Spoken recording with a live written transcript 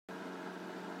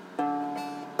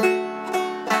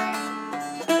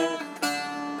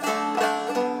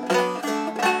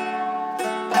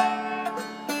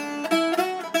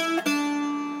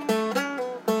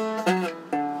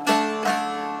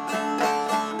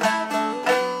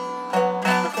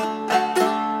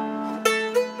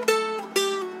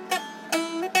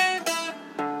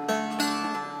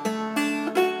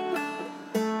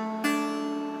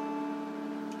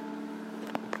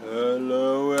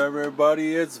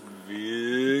everybody, it's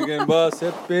Vegan Bus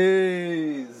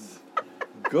Hippies.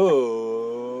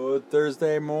 Good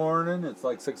Thursday morning. It's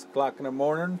like 6 o'clock in the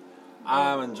morning.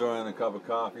 I'm enjoying a cup of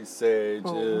coffee. Sage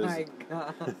is my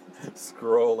God.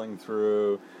 scrolling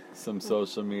through some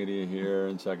social media here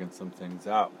and checking some things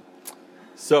out.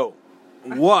 So,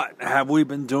 what have we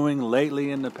been doing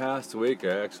lately in the past week?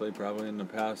 Actually, probably in the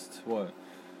past,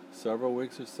 several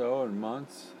weeks or so, and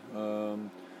months.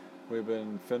 We've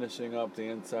been finishing up the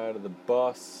inside of the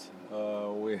bus.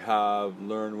 We have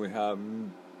learned we have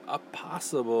a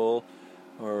possible,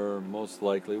 or most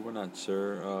likely, we're not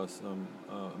sure,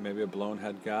 maybe a blown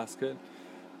head gasket.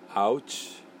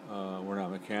 Ouch. We're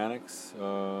not mechanics.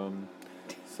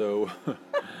 So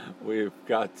we've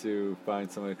got to find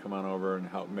somebody to come on over and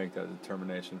help make that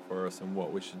determination for us and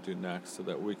what we should do next so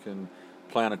that we can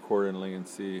plan accordingly and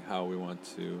see how we want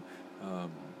to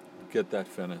get that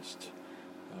finished.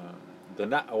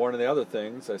 One of the other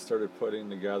things I started putting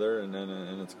together, and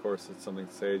of course it's something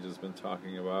Sage has been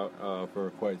talking about for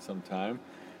quite some time,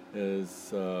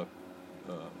 is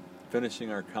finishing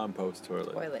our compost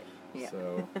toilet. Yeah.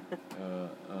 So,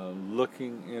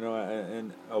 looking,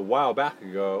 and a while back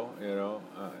ago,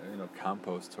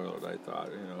 compost toilet. I thought,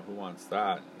 who wants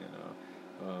that?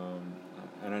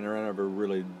 And I never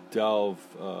really delve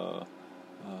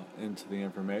into the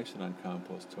information on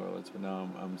compost toilets, but now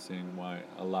I'm seeing why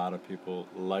a lot of people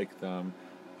like them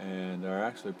and are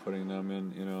actually putting them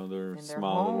in, their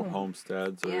small little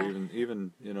homesteads, or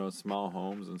even small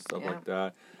homes and stuff like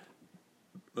that.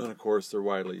 And of course, they're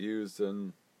widely used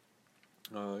in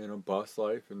bus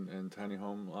life and tiny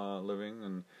home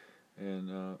living and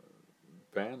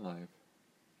van life.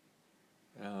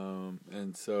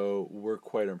 And so we're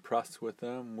quite impressed with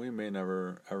them. We may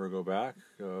never ever go back.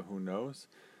 Who knows?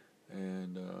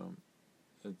 And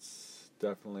it's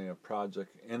definitely a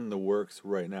project in the works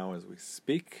right now as we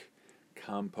speak.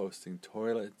 Composting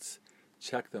toilets.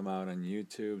 Check them out on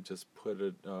YouTube. Just put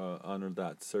it under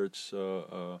that search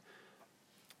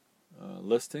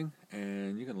listing,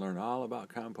 and you can learn all about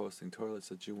composting toilets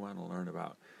that you want to learn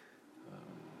about.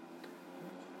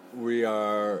 We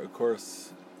are, of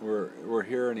course, we're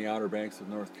here in the Outer Banks of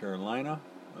North Carolina.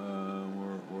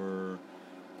 We're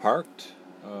parked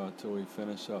till we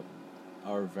finish up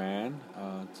our van,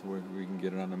 so we can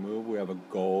get it on the move. We have a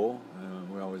goal.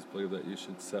 We always believe that you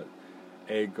should set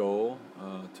a goal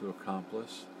to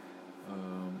accomplish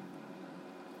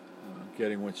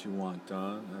getting what you want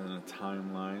done and a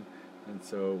timeline. And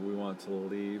so we want to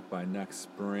leave by next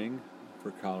spring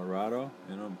for Colorado,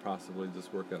 and possibly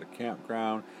just work at a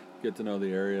campground, get to know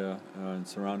the area and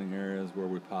surrounding areas where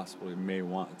we possibly may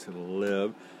want to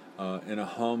live in a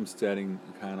homesteading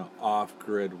kind of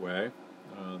off-grid way.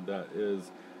 That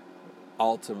is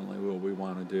ultimately what we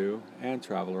want to do, and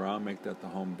travel around, make that the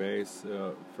home base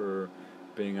for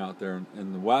being out there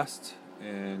in the West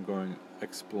and going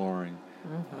exploring.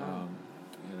 Mm-hmm.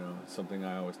 Something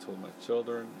I always told my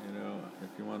children, if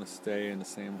you want to stay in the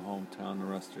same hometown the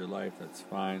rest of your life, that's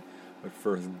fine. But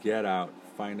first, get out,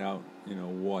 find out,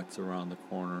 what's around the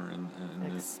corner and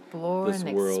this world.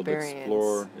 Experience.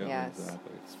 Explore, yes.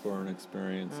 Exactly. Explore and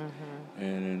experience. Mm-hmm.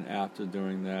 And then after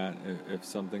doing that, if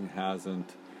something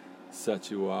hasn't set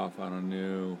you off on a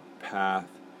new path,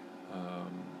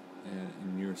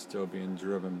 and you're still being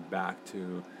driven back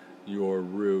to your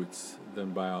roots,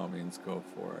 then by all means go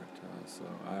for it. So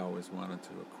I always wanted to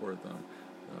accord them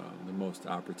the most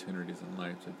opportunities in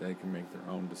life that they can make their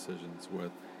own decisions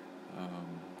with.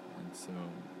 And so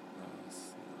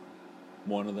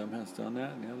one of them has done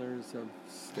that, and the others have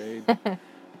stayed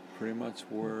pretty much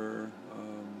where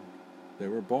they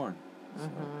were born. So,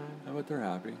 but they're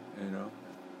happy,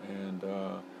 and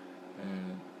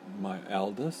my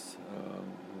eldest,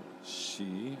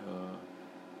 she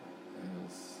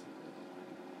is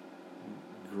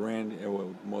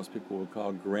what most people would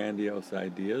call grandiose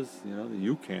ideas.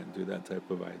 You can't do that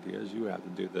type of ideas. You have to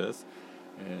do this,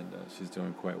 and she's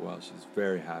doing quite well. She's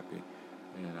very happy,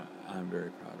 and I'm very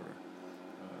proud of her.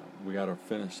 We got to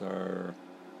finish our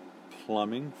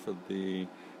plumbing for the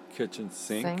kitchen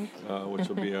sink. Which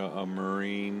will be a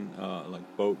marine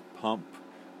like boat pump,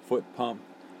 foot pump,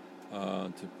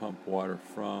 to pump water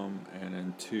from and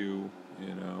then to,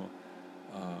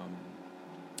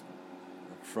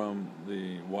 from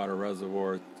the water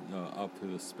reservoir up to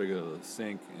the spigot of the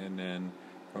sink, and then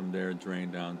from there drain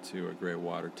down to a gray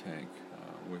water tank.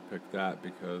 We picked that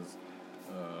because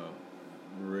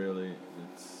really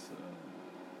it's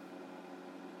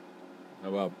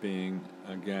about being,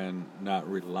 again,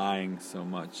 not relying so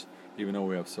much, even though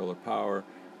we have solar power,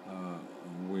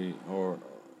 we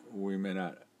may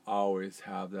not always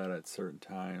have that at certain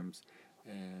times.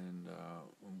 and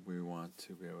we want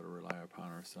to be able to rely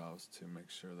upon ourselves to make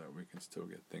sure that we can still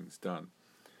get things done.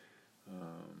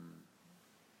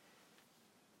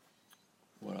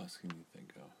 What else can you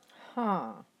think of?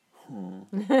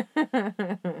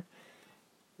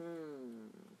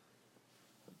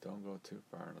 But don't go too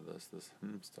far into this. This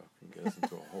stuff can get us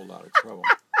into a whole lot of trouble.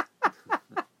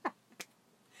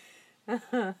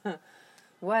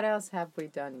 What else have we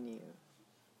done new?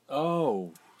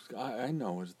 Oh, I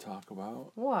know what to talk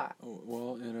about. What?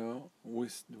 Well,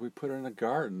 we put in a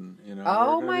garden.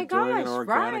 Oh we're my doing gosh! an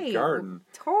organic garden.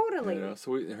 Totally.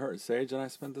 So Sage and I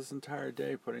spent this entire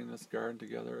day putting this garden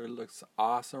together. It looks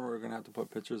awesome. We're gonna have to put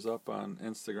pictures up on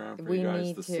Instagram for you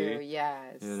guys to see.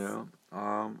 Yes.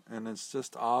 And it's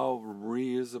just all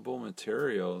reusable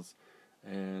materials.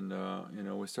 And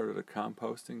we started a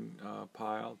composting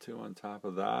pile too on top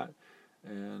of that.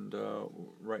 And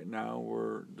right now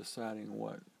we're deciding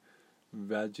what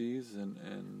veggies and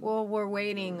well, we're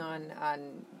waiting on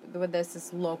this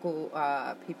is local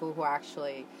people who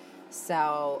actually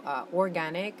sell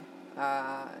organic,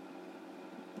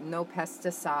 no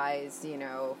pesticides,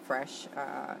 fresh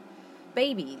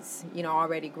babies,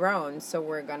 already grown. So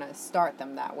we're gonna start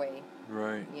them that way,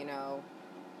 right?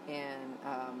 And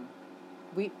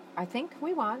I think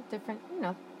we want different,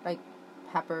 like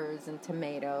peppers and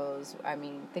tomatoes. I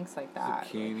mean, things like that.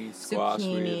 Zucchini, squash.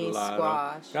 We eat a lot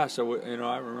of. Gosh, I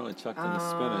haven't really checked into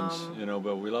spinach.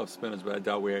 But we love spinach. But I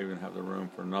doubt we even have the room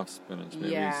for enough spinach.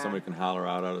 Maybe somebody can holler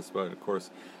out at us. But of course,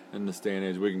 in this day and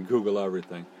age, we can Google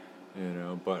everything.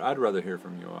 But I'd rather hear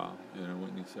from you all.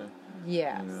 Wouldn't you say?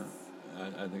 Yes.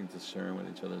 I think just sharing with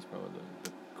each other is probably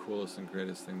the coolest and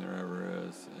greatest thing there ever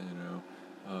is.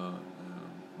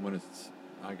 When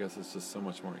I guess it's just so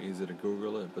much more easy to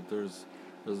Google it, but there's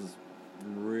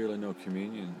really no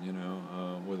communion,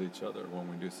 with each other when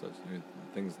we do such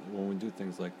things. When we do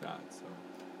things like that,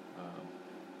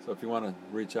 so if you want to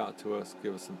reach out to us,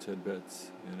 give us some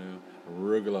tidbits.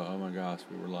 Arugula. Oh my gosh,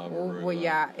 we would love arugula. Well,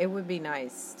 yeah, it would be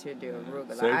nice to do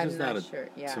arugula. Sage is not a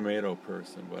tomato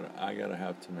person, but I gotta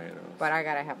have tomatoes. But I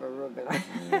gotta have arugula.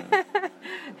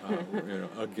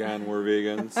 Again, we're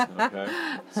vegans. Okay,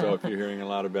 so if you're hearing a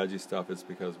lot of veggie stuff, it's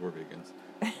because we're vegans,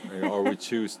 or we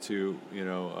choose to,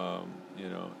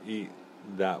 eat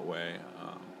that way,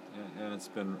 and it's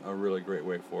been a really great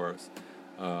way for us.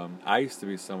 I used to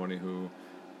be somebody who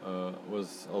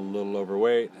was a little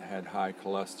overweight, had high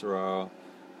cholesterol,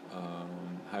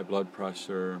 high blood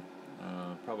pressure,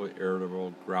 probably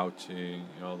irritable, grouchy,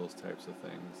 all those types of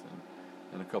things.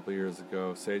 And a couple of years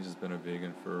ago, Sage has been a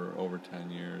vegan for over 10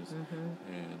 years,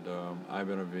 and I've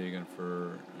been a vegan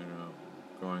for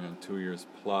going on 2 years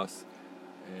plus,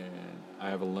 and I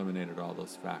have eliminated all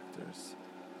those factors.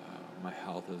 My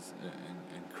health is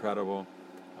incredible,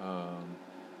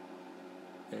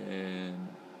 and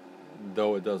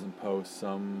though it doesn't post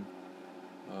some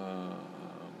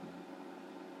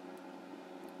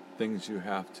things you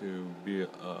have to be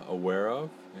aware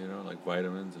of, like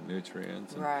vitamins and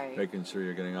nutrients, and making sure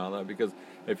you're getting all that. Because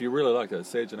if you really like that,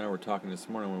 Sage and I were talking this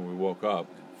morning when we woke up,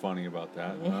 funny about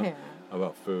that,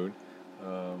 about food,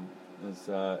 is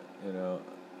that,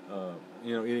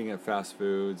 eating at fast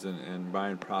foods and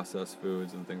buying processed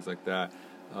foods and things like that,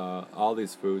 all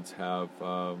these foods have,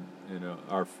 are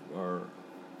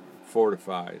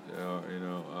fortified,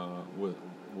 with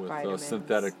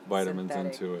synthetic vitamins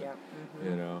into it.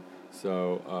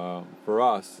 So for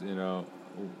us,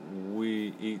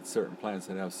 we eat certain plants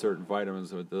that have certain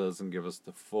vitamins, so it doesn't give us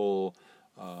the full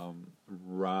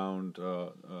round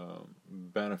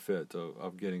benefit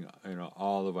of getting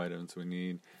all the vitamins we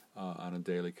need on a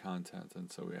daily content, and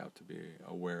so we have to be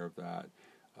aware of that.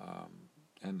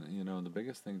 And the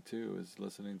biggest thing too is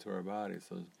listening to our body.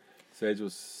 So Sage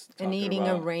was talking and eating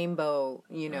about a rainbow,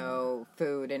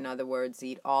 food. In other words,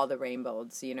 eat all the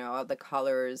rainbows, all the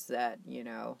colors that,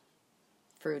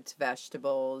 fruits,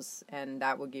 vegetables, and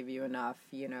that will give you enough,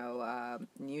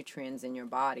 nutrients in your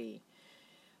body.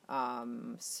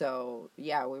 So,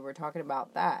 yeah, we were talking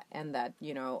about that, and that,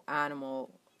 animal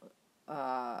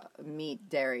meat,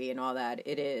 dairy, and all that,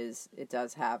 it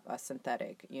does have a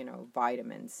synthetic,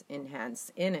 vitamins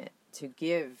enhanced in it to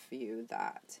give you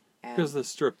that. Because they're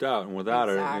stripped out, and without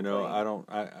it, I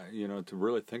to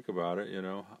really think about it,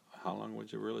 how long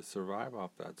would you really survive off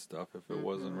that stuff if it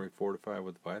wasn't refortified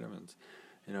with vitamins?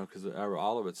 Because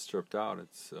all of it's stripped out.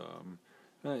 It's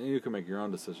you can make your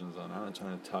own decisions on it. I'm not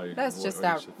trying to tell you. That's what just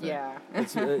you should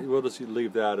think. We'll just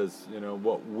leave that as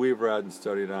what we've read and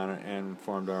studied on it and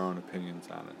formed our own opinions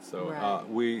on it. So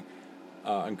we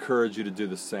encourage you to do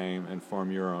the same and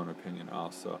form your own opinion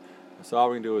also. So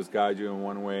all we can do is guide you in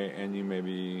one way, and you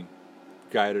maybe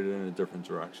guided in a different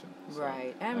direction. So,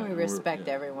 right, and we respect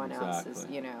everyone else's,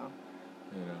 You know,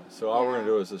 so all we're gonna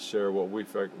do is just share what we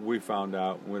found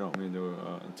out. We don't mean to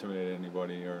intimidate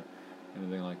anybody or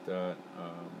anything like that.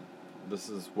 This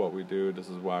is what we do. This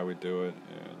is why we do it,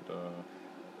 and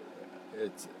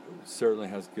it certainly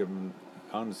has given.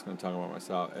 I'm just going to talk about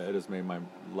myself. It has made my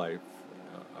life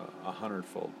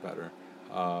 100-fold better.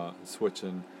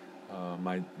 Switching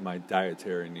my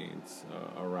dietary needs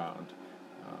around,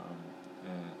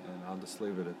 and I'll just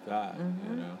leave it at that.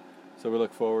 Mm-hmm. You know. So we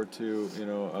look forward to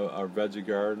our veggie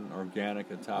garden, organic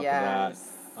at top of that.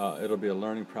 It'll be a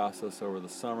learning process over the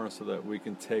summer so that we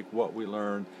can take what we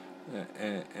learn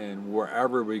and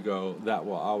wherever we go, that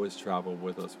will always travel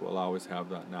with us. We'll always have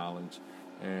that knowledge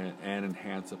and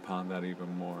enhance upon that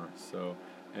even more. So,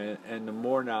 and the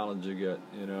more knowledge you get,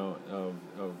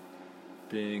 of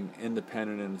being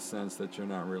independent in the sense that you're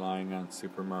not relying on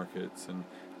supermarkets and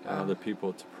other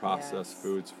people to process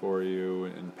foods for you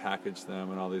and package them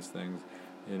and all these things,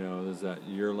 is that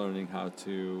you're learning how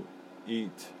to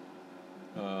eat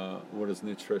what is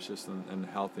nutritious and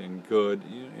healthy and good.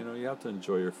 You have to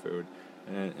enjoy your food,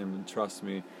 and trust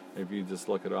me, if you just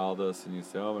look at all this and you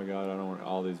say, oh my God, I don't want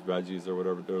all these veggies or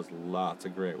whatever, there's lots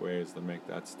of great ways to make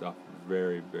that stuff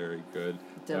very, very good.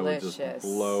 Delicious. That would just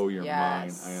blow your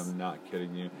mind. I am not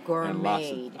kidding you.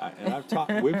 Gourmet.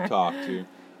 We've talked to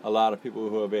a lot of people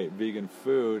who have ate vegan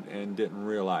food and didn't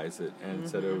realize it and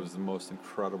said it was the most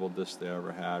incredible dish they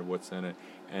ever had, what's in it,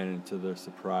 and to their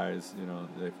surprise,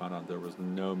 they found out there was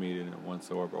no meat in it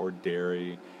whatsoever, or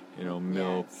dairy,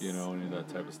 milk, any of that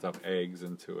type of stuff, eggs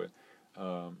into it,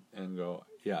 and go,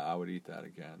 yeah, I would eat that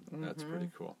again. That's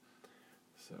pretty cool.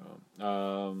 So,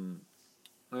 and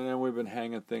then we've been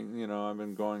hanging things, I've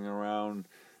been going around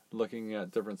looking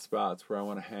at different spots where I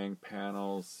want to hang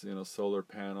panels, solar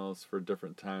panels for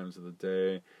different times of the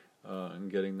day, and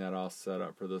getting that all set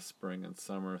up for the spring and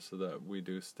summer so that we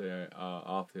do stay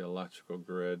off the electrical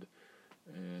grid.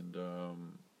 And,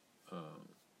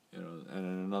 and in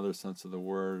another sense of the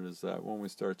word is that when we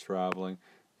start traveling,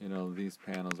 these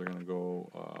panels are going to go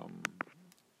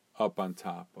up on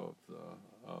top of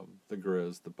the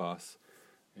Grizz, the bus,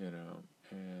 and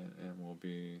we'll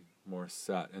be more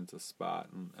set into spot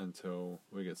until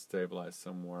we get stabilized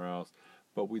somewhere else.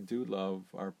 But we do love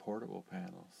our portable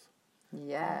panels.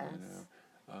 Yes.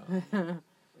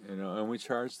 And we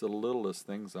charge the littlest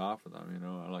things off of them.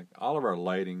 Like all of our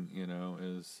lighting,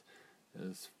 is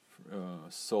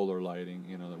solar lighting.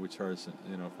 That we charge,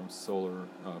 from solar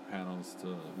panels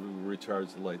we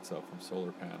recharge the lights up from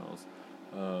solar panels,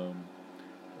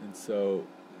 and so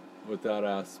with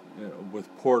that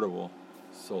with portable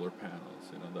solar panels,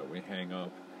 that we hang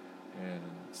up and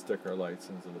stick our lights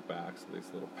into the backs of these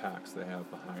little packs they have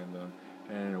behind them,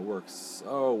 and it works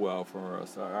so well for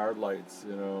us. Our lights,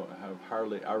 have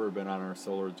hardly ever been on our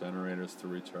solar generators to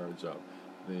recharge up.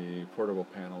 The portable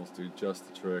panels do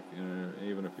just the trick.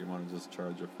 Even if you want to just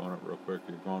charge your phone up real quick,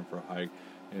 you're going for a hike,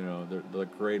 they're the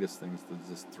greatest things to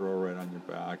just throw right on your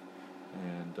back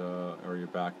and or your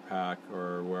backpack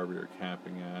or wherever you're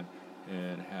camping at,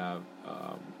 and have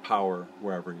power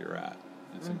wherever you're at.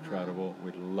 It's incredible.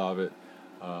 We love it.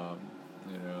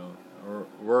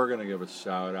 We're going to give a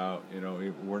shout out.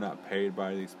 We're not paid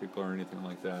by these people or anything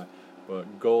like that,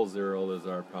 but Goal Zero is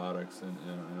our products, and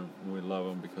we love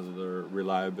them because of their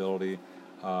reliability,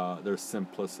 their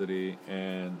simplicity,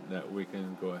 and that we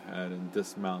can go ahead and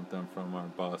dismount them from our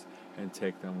bus and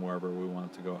take them wherever we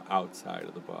want to go outside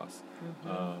of the bus.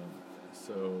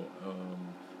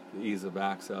 The ease of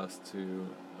access to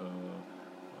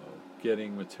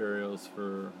getting materials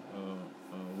for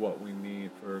what we need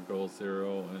for Goal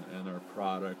Zero and our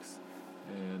products.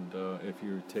 And if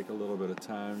you take a little bit of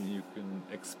time, you can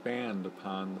expand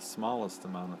upon the smallest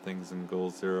amount of things in Goal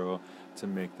Zero to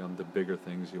make them the bigger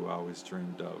things you always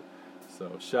dreamed of.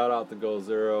 So shout out to Goal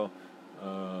Zero.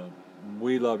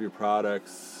 We love your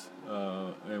products,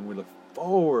 and we look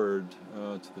forward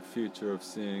to the future of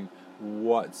seeing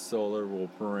what solar will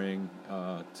bring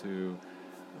to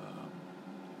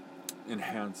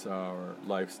enhance our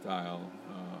lifestyle,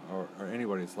 or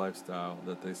anybody's lifestyle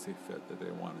that they see fit that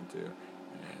they want to do.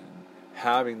 And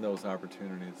having those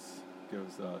opportunities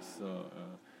gives us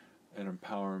an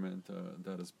empowerment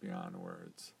that is beyond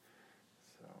words.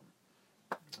 So,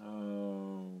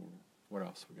 what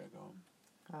else we got going?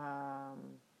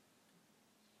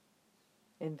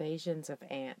 Invasions of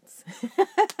ants.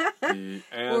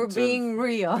 We're being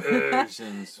real.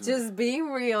 Just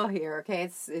being real here, okay?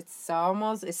 It's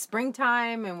almost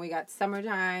springtime, and we got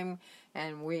summertime,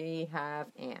 and we have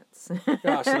ants.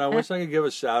 Gosh, and I wish I could give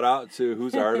a shout out to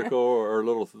whose article or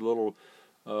little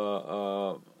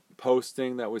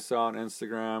posting that we saw on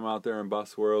Instagram out there in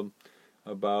Bus World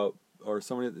about, or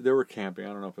somebody, they were camping. I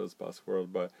don't know if it was Bus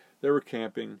World, but they were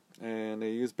camping and they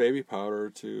used baby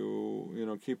powder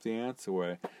to, keep the ants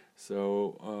away.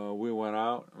 So we went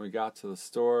out, we got to the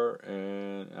store,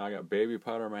 and I got baby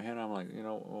powder in my hand. I'm like,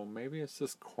 well, maybe it's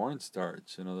just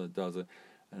cornstarch, that does it.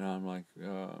 And I'm like,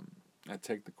 I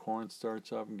take the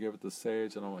cornstarch up and give it to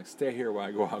Sage, and I'm like, stay here while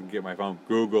I go out and get my phone.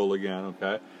 Google again,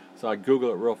 okay? So I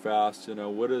Google it real fast,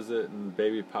 what is it in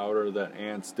baby powder that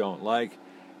ants don't like?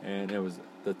 And it was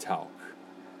the talc.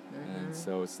 And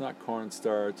so it's not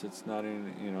cornstarch, it's not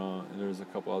any, there's a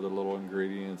couple other little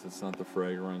ingredients, it's not the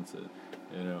fragrance,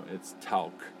 it's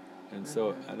talc. And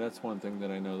so that's one thing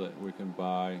that I know that we can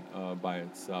buy by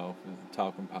itself, is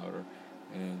talcum powder.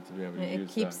 And to be able to use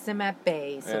it keeps that. them at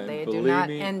bay, so and they do not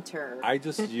enter. I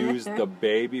just used the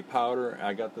baby powder.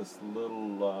 I got this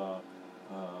little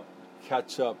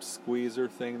ketchup squeezer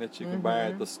thing that you can buy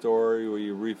at the store, where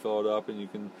you refill it up and you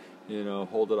can,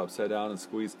 hold it upside down and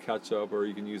squeeze ketchup, or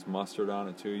you can use mustard on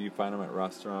it too. You find them at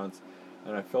restaurants.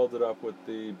 And I filled it up with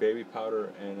the baby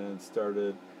powder and then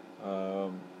started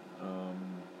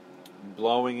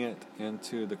blowing it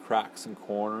into the cracks and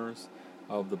corners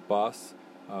of the bus.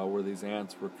 Where these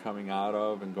ants were coming out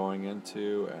of and going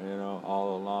into,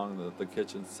 all along the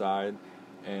kitchen side.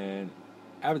 And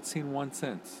I haven't seen one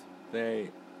since. They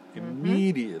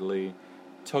immediately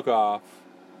took off,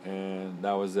 and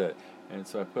that was it. And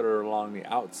so I put it along the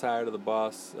outside of the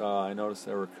bus. I noticed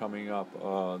they were coming up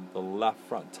the left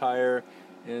front tire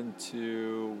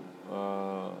into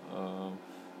a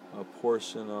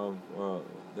portion of,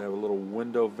 they have a little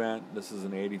window vent. This is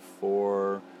an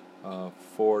 84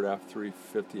 Ford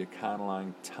F-350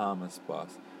 Econoline Thomas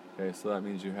bus. Okay, so that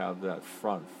means you have that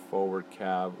front forward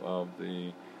cab of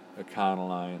the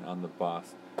Econoline on the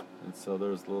bus. And so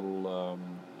there's a little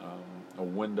a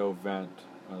window vent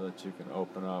that you can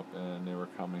open up, and they were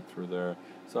coming through there.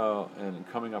 So, and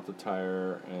coming up the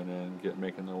tire and then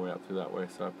making their way up through that way.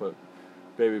 So I put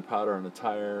baby powder on the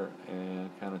tire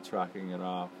and kind of tracking it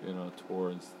off,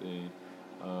 towards the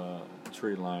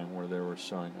tree line where they were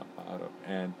showing up out of.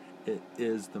 And it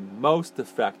is the most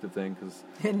effective thing, because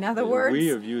in other words, we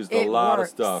have used a lot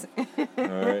works. of stuff. All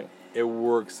right, it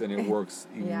works, and it works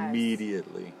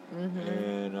immediately.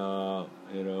 And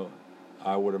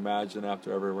I would imagine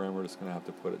after every rain, we're just going to have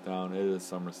to put it down. It is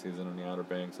summer season in the Outer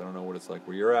Banks. I don't know what it's like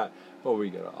where you're at, but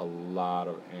we get a lot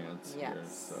of ants here.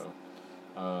 So.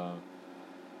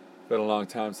 Been a long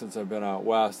time since I've been out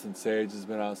west, and Sage has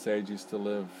been out. Sage used to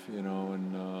live, in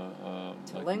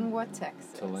Talingua,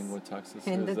 Texas. Talingua, Texas.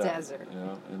 In the desert.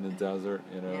 In the desert.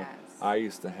 Yes. I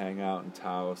used to hang out in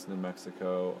Taos, New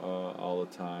Mexico, all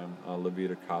the time.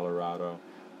 Levita, Colorado,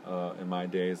 in my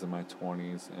days, in my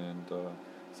 20s, and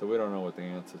so we don't know what the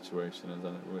ant situation is.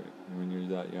 And when you're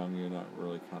that young, you're not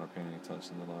really kind of paying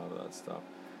attention to a lot of that stuff.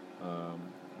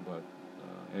 But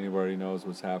anybody knows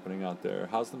what's happening out there.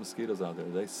 How's the mosquitoes out there?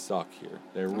 They suck here.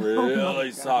 They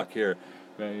really suck here.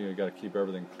 Man, you got to keep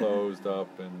everything closed up,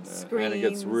 and it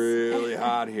gets really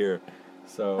hot here.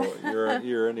 So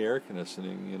you're in the air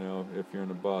conditioning, if you're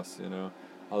in a bus,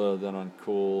 Other than on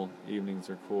cool evenings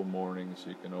or cool mornings,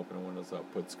 you can open the windows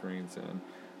up, put screens in,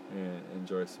 and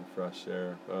enjoy some fresh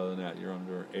air. But other than that, you're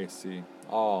under AC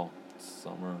all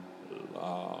summer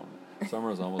long.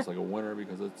 Summer is almost like a winter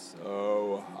because it's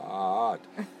so hot.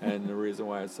 And the reason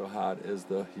why it's so hot is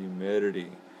the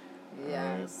humidity.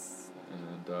 Yes.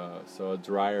 And so a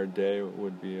drier day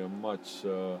would be a much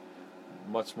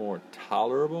more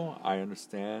tolerable. I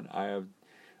understand. I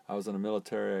was in the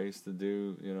military. I used to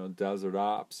do, desert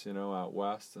ops, out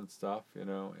west and stuff,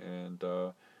 and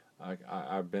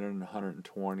I've been in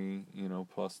 120,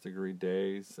 plus degree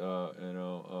days,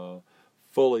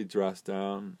 fully dressed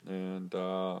down and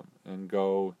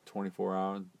go 24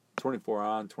 on, 24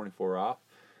 off,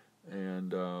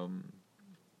 and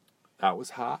that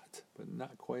was hot, but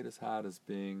not quite as hot as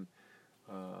being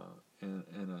in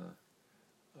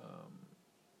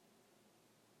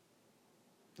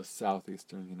the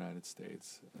southeastern United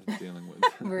States, dealing with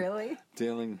really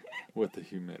dealing with the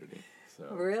humidity. So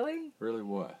really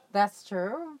what? That's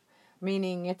true.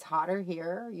 Meaning it's hotter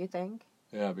here, you think?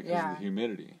 Yeah, because of the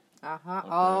humidity. Okay.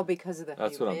 Oh, because of the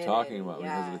humidity. That's what I'm talking about,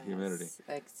 because of the humidity.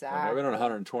 Exactly. I've been on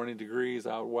 120 degrees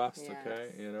out west, yes.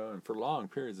 okay, and for long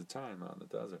periods of time out in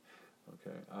the desert,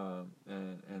 okay,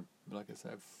 and like I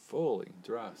said, fully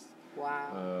dressed.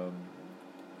 Wow.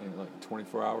 And like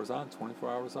 24 hours on, 24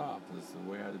 hours off. This is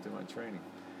the way I had to do my training.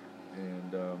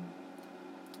 And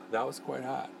that was quite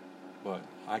hot. But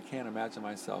I can't imagine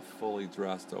myself fully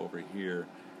dressed over here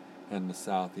in the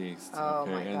southeast, oh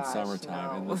okay, my in gosh,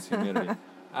 summertime, no. in this humidity.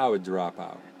 I would drop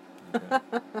out.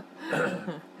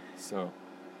 Okay. So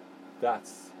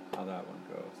that's how that one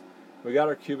goes. We got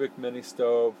our cubic mini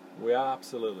stove. We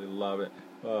absolutely love it.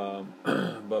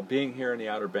 But being here in the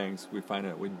Outer Banks, we find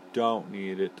that we don't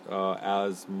need it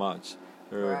as much.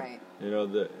 Right. You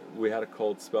know, we had a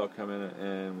cold spell come in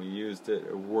and we used it.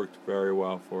 It worked very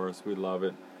well for us. We love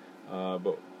it.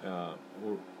 But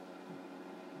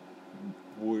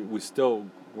we're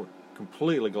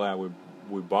completely glad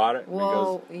we bought it,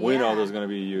 because we know there's going to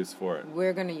be a use for it.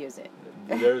 We're going to use it.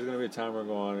 There's going to be a time we're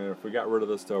going, and if we got rid of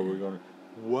the stove, we're going,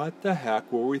 what the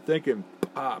heck were we thinking?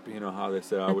 Pop, you know how they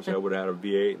say, I wish I would have had a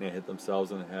V8 and they hit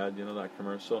themselves in the head, you know, that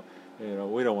commercial. You know,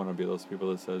 we don't want to be those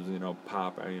people that says, you know,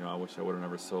 pop, I wish I would have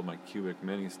never sold my cubic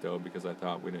mini stove because I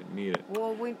thought we didn't need it.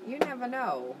 Well, you never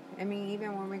know. I mean,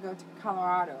 even when we go to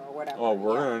Colorado or whatever. Oh,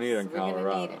 we're going to need it in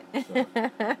Colorado. We're going to need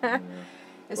it.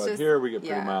 So, but here we get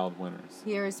pretty mild winters.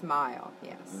 Here is mild,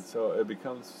 yes. And so it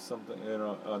becomes something, you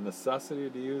know, a necessity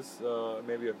to use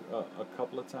maybe a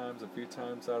couple of times, a few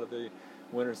times out of the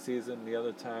winter season. The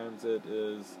other times it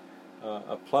is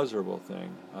a pleasurable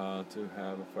thing to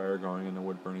have a fire going in the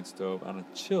wood-burning stove on a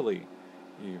chilly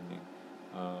evening,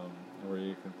 where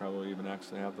you can probably even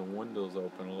actually have the windows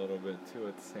open a little bit too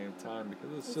at the same time,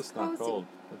 because it's just cozy. Not cold.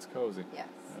 It's cozy. Yes.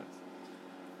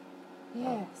 Yes.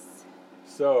 Yes.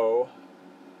 So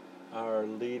our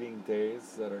leading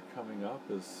days that are coming up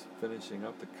is finishing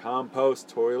up the compost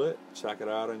toilet. Check it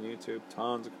out on YouTube.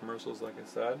 Tons of commercials, like I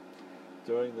said.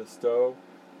 Doing the stove,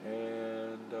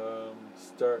 and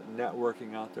start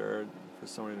networking out there for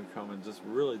somebody to come and just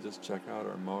check out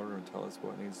our motor and tell us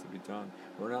what needs to be done.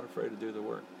 We're not afraid to do the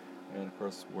work, and of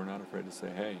course we're not afraid to say,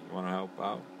 hey, you want to help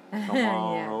out? Come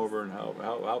on Yes. over and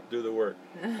help do the work.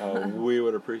 We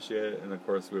would appreciate it, and of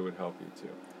course we would help you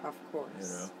too. Of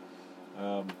course. You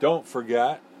know, don't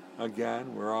forget.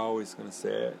 Again, we're always going to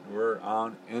say it. We're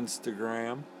on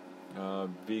Instagram,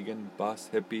 Vegan Bus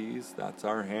Hippies. That's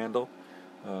our handle.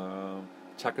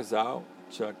 Check us out.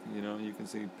 You can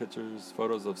see pictures,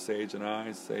 photos of Sage and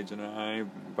I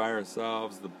by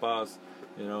ourselves, the bus,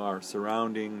 our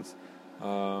surroundings. There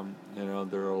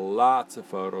are lots of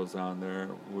photos on there.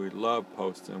 We love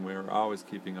posting. We're always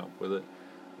keeping up with it.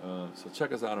 So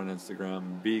check us out on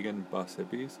Instagram, Vegan Bus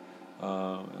Hippies.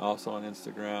 Also on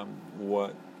Instagram,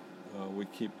 what we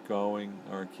keep going,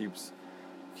 or keeps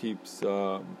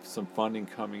some funding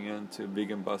coming into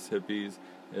Vegan Bus Hippies,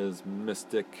 is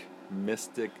Mystic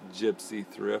Gypsy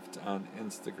Thrift on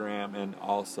Instagram and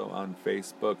also on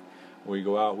Facebook. We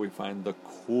go out, we find the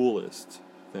coolest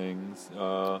things,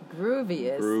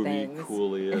 groovy,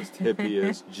 cooliest,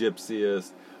 hippiest,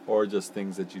 gypsiest, or just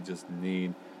things that you just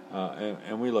need.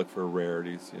 And we look for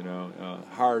rarities,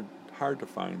 hard to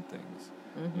find things,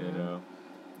 mm-hmm.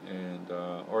 And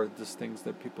or just things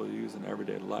that people use in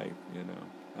everyday life,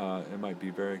 It might be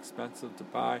very expensive to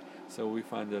buy, so we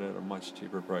find it at a much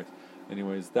cheaper price.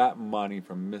 Anyways, that money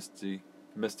from Mystic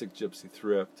Gypsy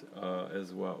Thrift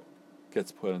is what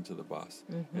gets put into the bus.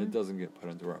 Mm-hmm. It doesn't get put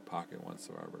into our pocket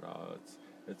whatsoever at all.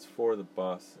 It's for the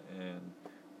bus and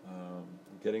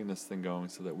getting this thing going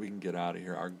so that we can get out of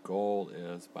here. Our goal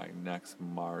is by next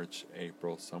March,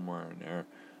 April, somewhere in there,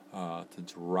 to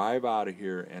drive out of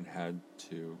here and head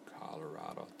to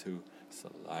Colorado, to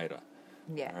Salida.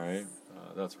 Yes. All right.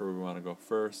 That's where we want to go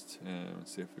first, and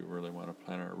see if we really want to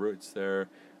plant our roots there,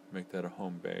 make that a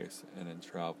home base, and then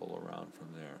travel around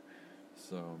from there.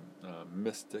 So,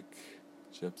 Mystic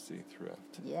Gypsy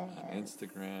Thrift. Yes. On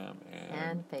Instagram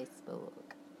and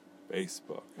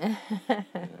Facebook.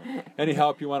 Any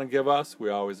help you want to give us, we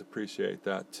always appreciate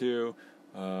that too.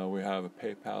 We have a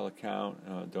PayPal account,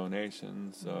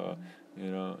 donations.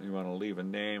 You want to leave a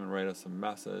name and write us a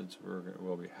message.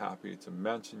 We'll be happy to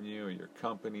mention you, your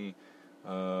company,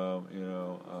 or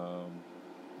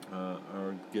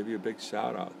give you a big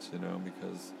shout out,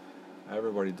 because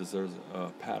everybody deserves a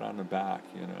pat on the back,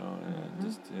 and mm-hmm.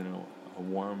 just, a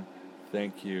warm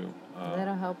thank you. A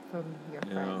little help from your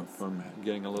friends. From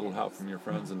getting a little help from your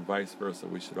friends, and vice versa.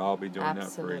 We should all be doing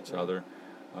Absolutely. that for each other,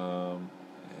 and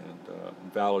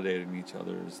validating each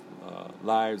other's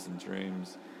lives and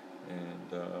dreams,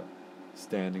 and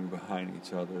standing behind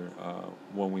each other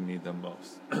when we need them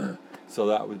most. So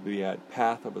that would be at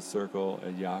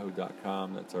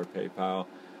pathofacircle@yahoo.com. That's our PayPal.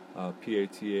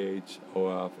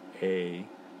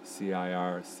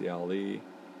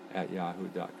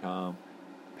 PATHOFACIRCLE@yahoo.com.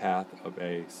 Path of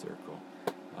a Circle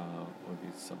would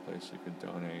be someplace you could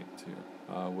donate to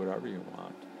whatever you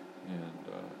want. And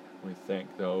we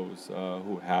thank those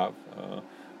who have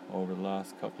over the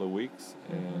last couple of weeks,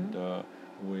 mm-hmm. and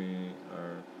we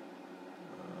are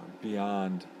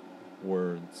beyond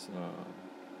words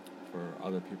for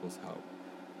other people's help.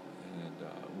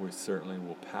 And we certainly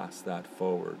will pass that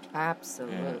forward.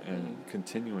 Absolutely. And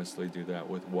continuously do that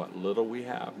with what little we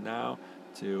have now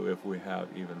to if we have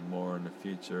even more in the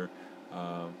future.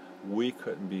 We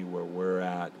couldn't be where we're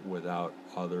at without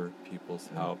other people's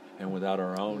help and without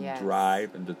our own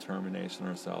drive and determination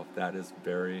ourselves. That is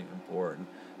very important,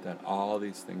 that all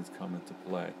these things come into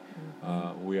play.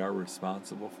 We are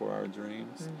responsible for our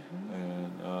dreams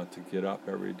and to get up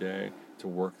every day, to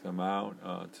work them out,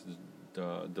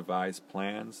 to devise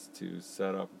plans, to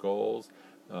set up goals,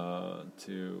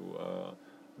 to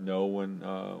know when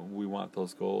we want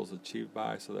those goals achieved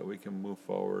by so that we can move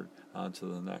forward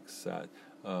onto the next set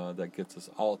that gets us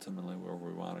ultimately where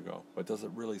we want to go. But does it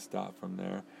really stop from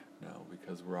there? No,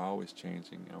 because we're always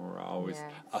changing and we're always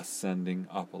ascending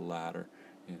up a ladder.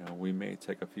 We may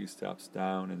take a few steps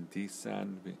down and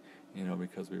descend,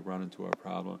 because we run into a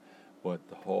problem, but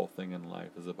the whole thing in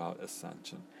life is about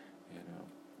ascension,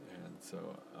 And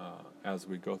so as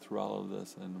we go through all of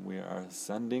this and we are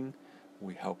ascending,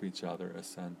 we help each other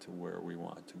ascend to where we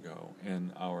want to go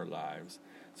in our lives.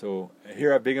 So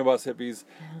here at Vegan Bus Hippies,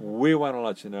 we want to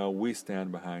let you know we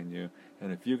stand behind you.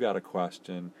 And if you got a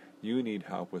question, you need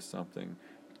help with something,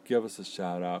 give us a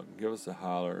shout out, give us a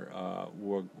holler.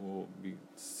 We'll be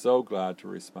so glad to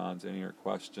respond to any of your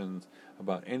questions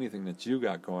about anything that you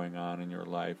got going on in your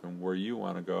life and where you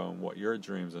want to go and what your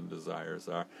dreams and desires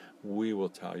are. We will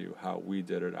tell you how we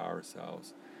did it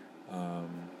ourselves.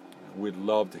 We'd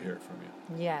love to hear from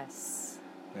you. Yes.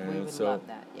 And we would so love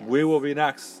that. Yes. We will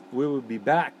be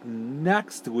back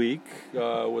next week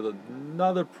with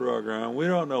another program. We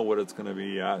don't know what it's going to be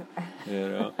yet.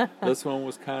 This one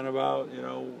was kind of about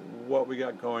what we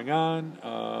got going on,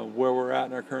 where we're at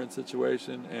in our current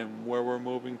situation, and where we're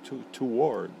moving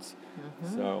towards.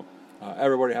 So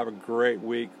everybody have a great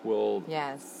week. We'll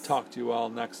talk to you all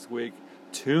next week.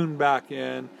 Tune back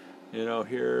in,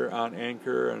 here on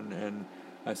Anchor and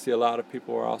I see a lot of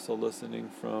people are also listening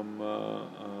from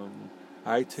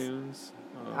iTunes,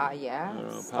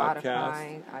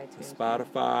 Spotify, iTunes.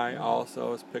 Spotify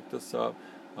also has picked us up.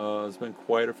 There's been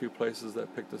quite a few places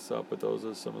that picked us up, but those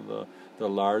are some of the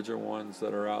larger ones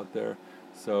that are out there.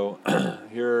 So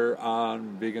here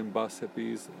on Vegan Bus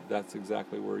Hippies, that's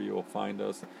exactly where you will find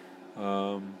us.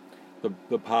 The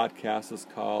podcast is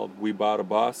called We Bought a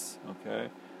Bus,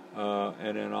 okay?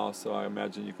 And then also, I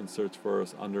imagine you can search for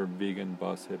us under Vegan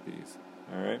Bus Hippies.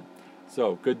 All right?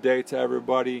 So, good day to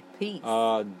everybody. Peace.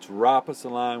 Drop us a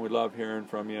line. We love hearing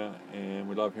from you, and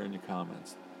we love hearing your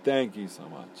comments. Thank you so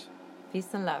much. Peace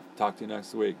and love. Talk to you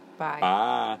next week. Bye.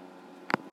 Bye.